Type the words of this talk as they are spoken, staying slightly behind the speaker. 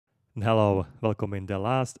Hello, welcome in the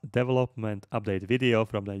last development update video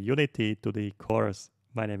from the Unity to the course.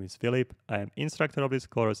 My name is Philip, I am instructor of this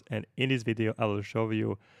course, and in this video I will show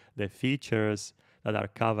you the features that are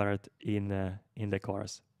covered in the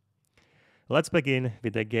course. Let's begin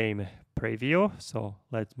with the game preview. So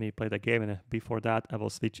let me play the game, and before that I will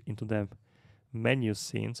switch into the menu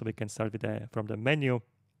scene so we can start with from the menu.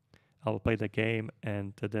 I will play the game,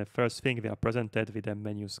 and the first thing we are presented with a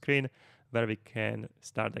menu screen where we can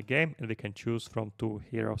start the game and we can choose from two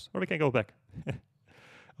heroes, or we can go back.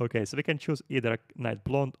 Okay, so we can choose either Knight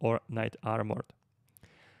Blonde or Knight Armored.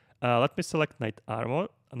 Let me select Knight Armored.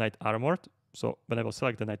 So when I will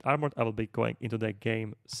select the Knight Armored, I will be going into the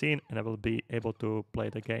game scene and I will be able to play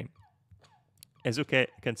the game. As you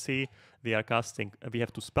can see, we are casting, we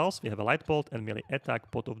have two spells, we have a Light Bolt and Melee Attack.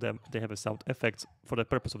 Both of them, they have a sound effects. For the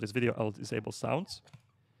purpose of this video, I'll disable sounds,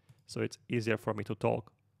 so it's easier for me to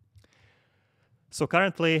talk. So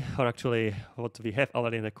currently, or actually what we have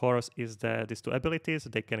already in the course is these two abilities.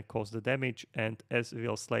 They can cause the damage, and as we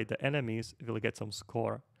will slay the enemies, we'll get some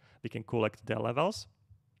score. We can collect their levels,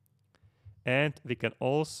 and we can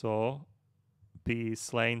also be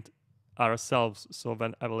slain ourselves. So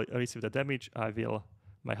when I will receive the damage,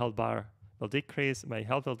 my health bar will decrease, my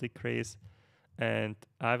health will decrease, and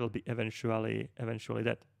I will be eventually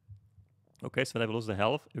dead. Okay, so when I will lose the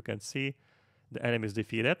health, you can see the enemy is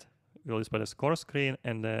defeated. We will display the score screen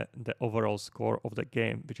and the overall score of the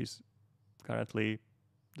game, which is currently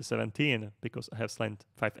the 17, because I have slain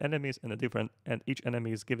 5 enemies and each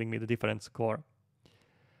enemy is giving me the different score.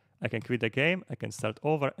 I can quit the game, I can start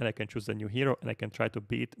over, and I can choose a new hero, and I can try to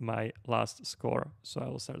beat my last score. So I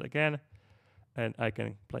will start again, and I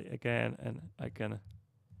can play again, and I can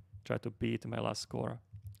try to beat my last score.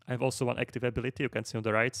 I have also one active ability. You can see on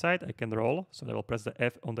the right side, I can roll. So I will press the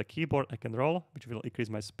F on the keyboard, I can roll, which will increase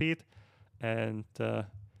my speed, and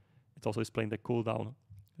it's also displaying the cooldown.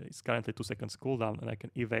 It's currently 2 seconds cooldown, and I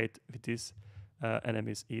can evade with these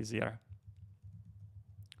enemies easier.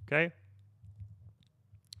 Okay.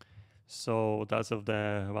 So that's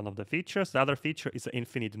one of the features. The other feature is an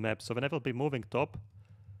infinite map. So when I will be moving top,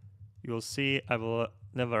 you will see I will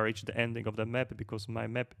never reach the ending of the map because my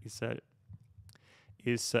map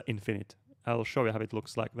is infinite. I will show you how it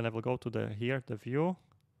looks like. When I will go to the view,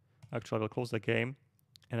 actually I will close the game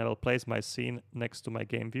and I will place my scene next to my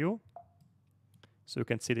game view so you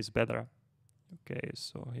can see this better. Okay,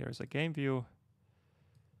 so here's a game view.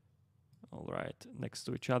 All right, next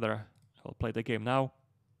to each other. I will play the game now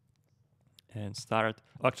and start.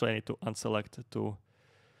 Actually, I need to unselect to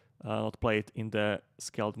not play it in the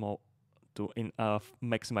scaled mode, in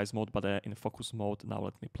maximize mode, but in focus mode. Now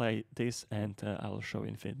let me play this, and I will show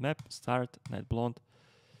infinite map. Start, Knight Blonde.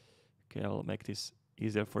 Okay, I will make this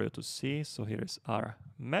easier for you to see. So here is our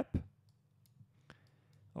map.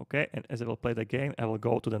 Okay, and as I will play the game, I will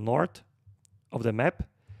go to the north of the map.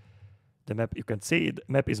 The map, you can see, the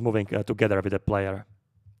map is moving together with the player.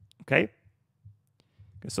 Okay.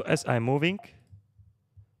 So as I'm moving,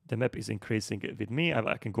 the map is increasing with me.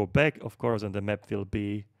 I can go back, of course, and the map will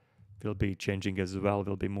be changing as well.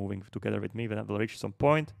 Will be moving together with me. When I will reach some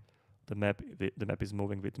point, the map is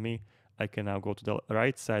moving with me. I can now go to the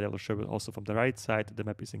right side. I will show you also from the right side. The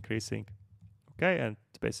map is increasing. Okay, and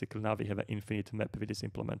basically now we have an infinite map with this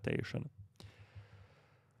implementation.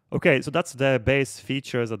 Okay, so that's the base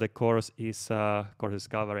features that the course is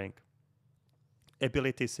covering.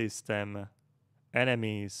 Ability system,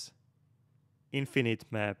 enemies, infinite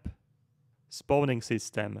map, spawning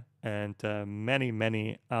system, and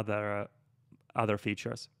many other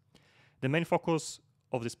features. The main focus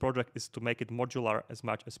of this project is to make it modular as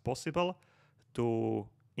much as possible, to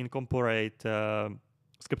incorporate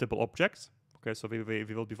scriptable objects. Okay, so we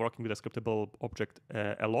will be working with a scriptable object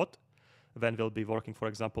a lot. Then we'll be working, for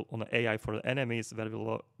example, on an AI for the enemies, where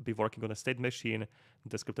we'll be working on a state machine.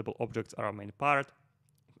 The scriptable objects are our main part.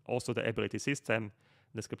 Also the ability system.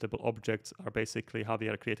 The scriptable objects are basically how we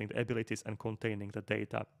are creating the abilities and containing the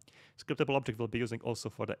data. Scriptable object will be using also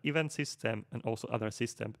for the event system and also other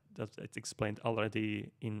system that it's explained already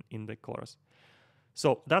in the course.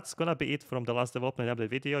 So that's gonna be it from the last development update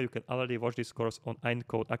video. You can already watch this course on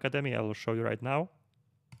Eindcode Academy. I will show you right now.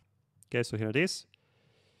 Okay, so here it is.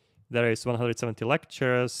 There is 170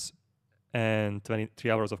 lectures and 23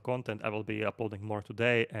 hours of content. I will be uploading more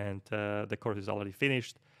today, and the course is already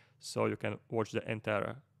finished, so you can watch the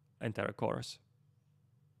entire course.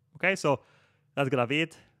 Okay, so that's gonna be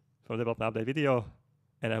it from the development update video,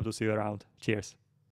 and I hope to see you around. Cheers.